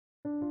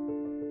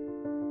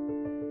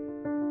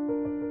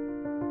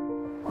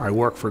I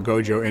work for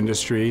GOJO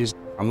Industries.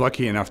 I'm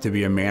lucky enough to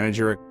be a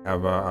manager. I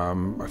have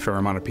a fair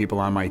amount of people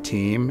on my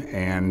team,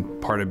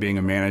 and part of being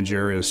a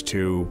manager is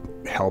to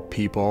help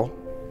people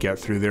get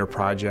through their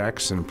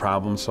projects and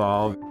problem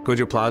solve.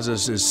 GOJO Plaza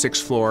is 6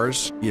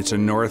 floors. It's a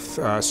north,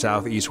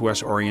 south, east,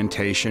 west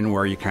orientation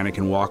where you kind of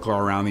can walk all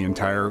around the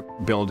entire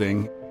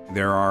building.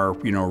 There are,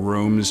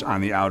 rooms on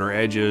the outer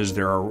edges.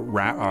 There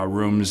are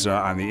rooms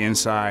on the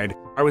inside.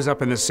 I was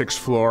up in the 6th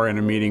floor in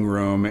a meeting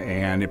room,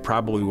 and it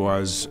probably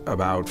was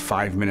about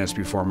 5 minutes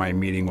before my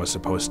meeting was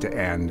supposed to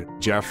end.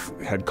 Jeff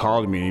had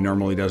called me. He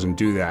normally doesn't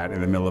do that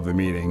in the middle of a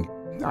meeting.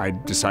 I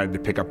decided to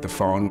pick up the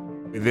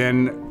phone.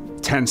 Within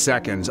 10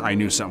 seconds, I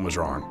knew something was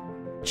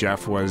wrong.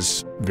 Jeff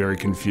was very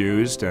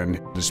confused,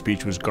 and the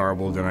speech was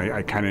garbled, and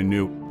I kind of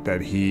knew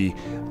that he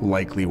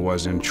likely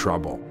was in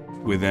trouble.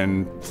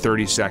 Within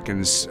 30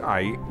 seconds,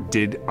 I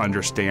did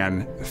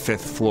understand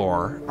 5th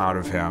floor out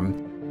of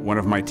him. One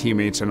of my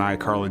teammates and I,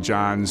 Carla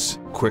Johns,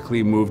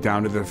 quickly moved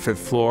down to the 5th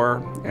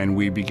floor, and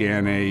we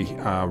began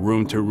a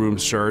room-to-room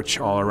search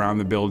all around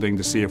the building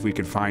to see if we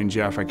could find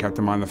Jeff. I kept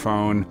him on the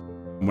phone.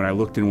 When I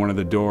looked in one of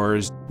the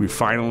doors, we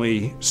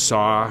finally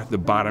saw the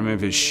bottom of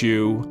his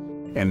shoe,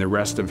 and the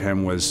rest of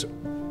him was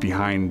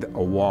behind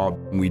a wall.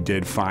 We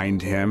did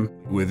find him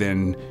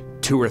within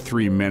 2 or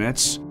 3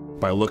 minutes.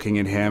 By looking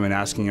at him and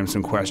asking him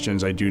some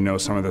questions, I do know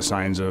some of the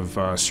signs of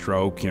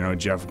stroke.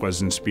 Jeff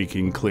wasn't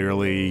speaking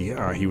clearly.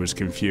 He was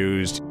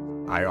confused.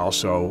 I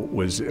also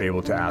was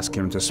able to ask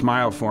him to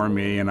smile for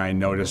me, and I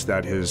noticed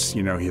that his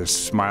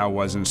smile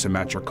wasn't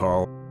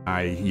symmetrical.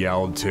 I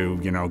yelled to,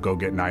 go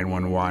get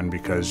 911,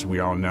 because we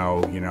all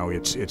know,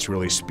 it's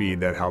really speed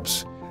that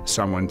helps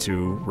someone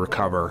to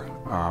recover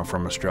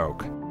from a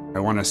stroke. I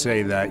want to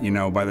say that,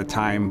 by the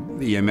time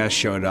the EMS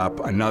showed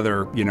up,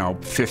 another,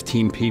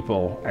 15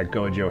 people at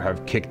GOJO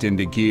have kicked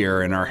into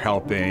gear and are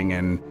helping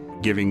and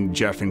giving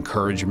Jeff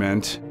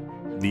encouragement.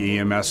 The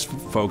EMS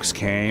folks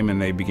came and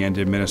they began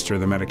to administer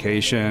the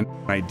medication.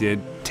 I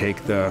did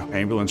take the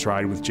ambulance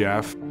ride with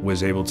Jeff,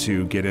 was able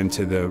to get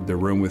into the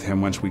room with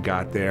him once we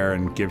got there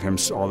and give him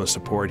all the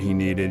support he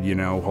needed,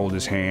 hold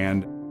his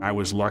hand. I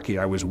was lucky.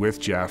 I was with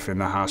Jeff in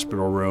the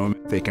hospital room.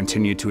 They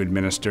continued to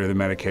administer the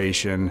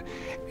medication,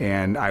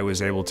 and I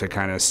was able to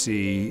kind of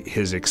see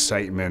his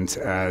excitement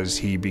as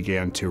he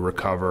began to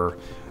recover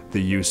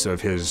the use of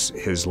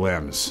his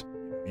limbs.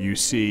 You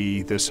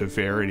see the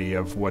severity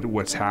of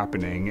what's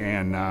happening,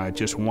 and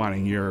just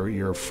wanting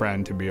your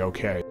friend to be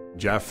okay.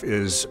 Jeff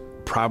is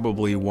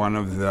probably one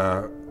of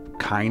the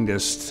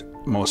kindest,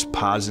 most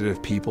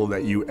positive people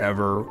that you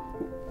ever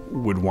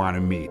would want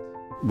to meet.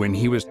 When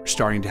he was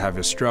starting to have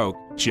his stroke,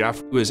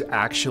 Jeff was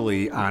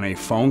actually on a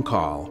phone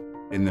call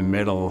in the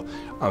middle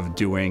of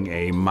doing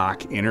a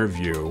mock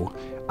interview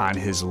on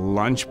his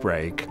lunch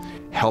break,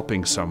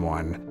 helping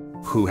someone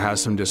who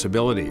has some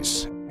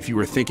disabilities. If you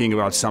were thinking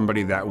about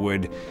somebody that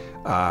would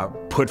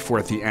put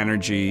forth the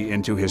energy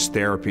into his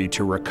therapy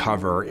to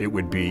recover, it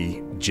would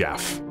be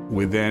Jeff.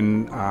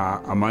 Within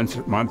a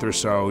month or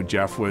so,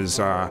 Jeff was,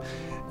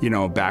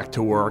 back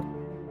to work.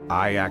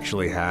 I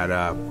actually had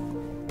a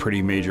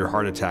pretty major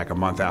heart attack a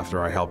month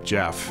after I helped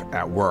Jeff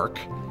at work.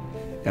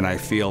 And I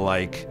feel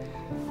like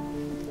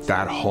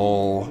that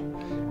whole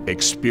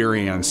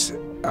experience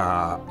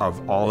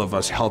of all of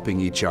us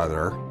helping each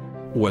other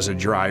was a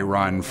dry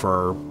run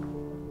for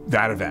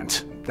that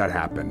event that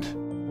happened.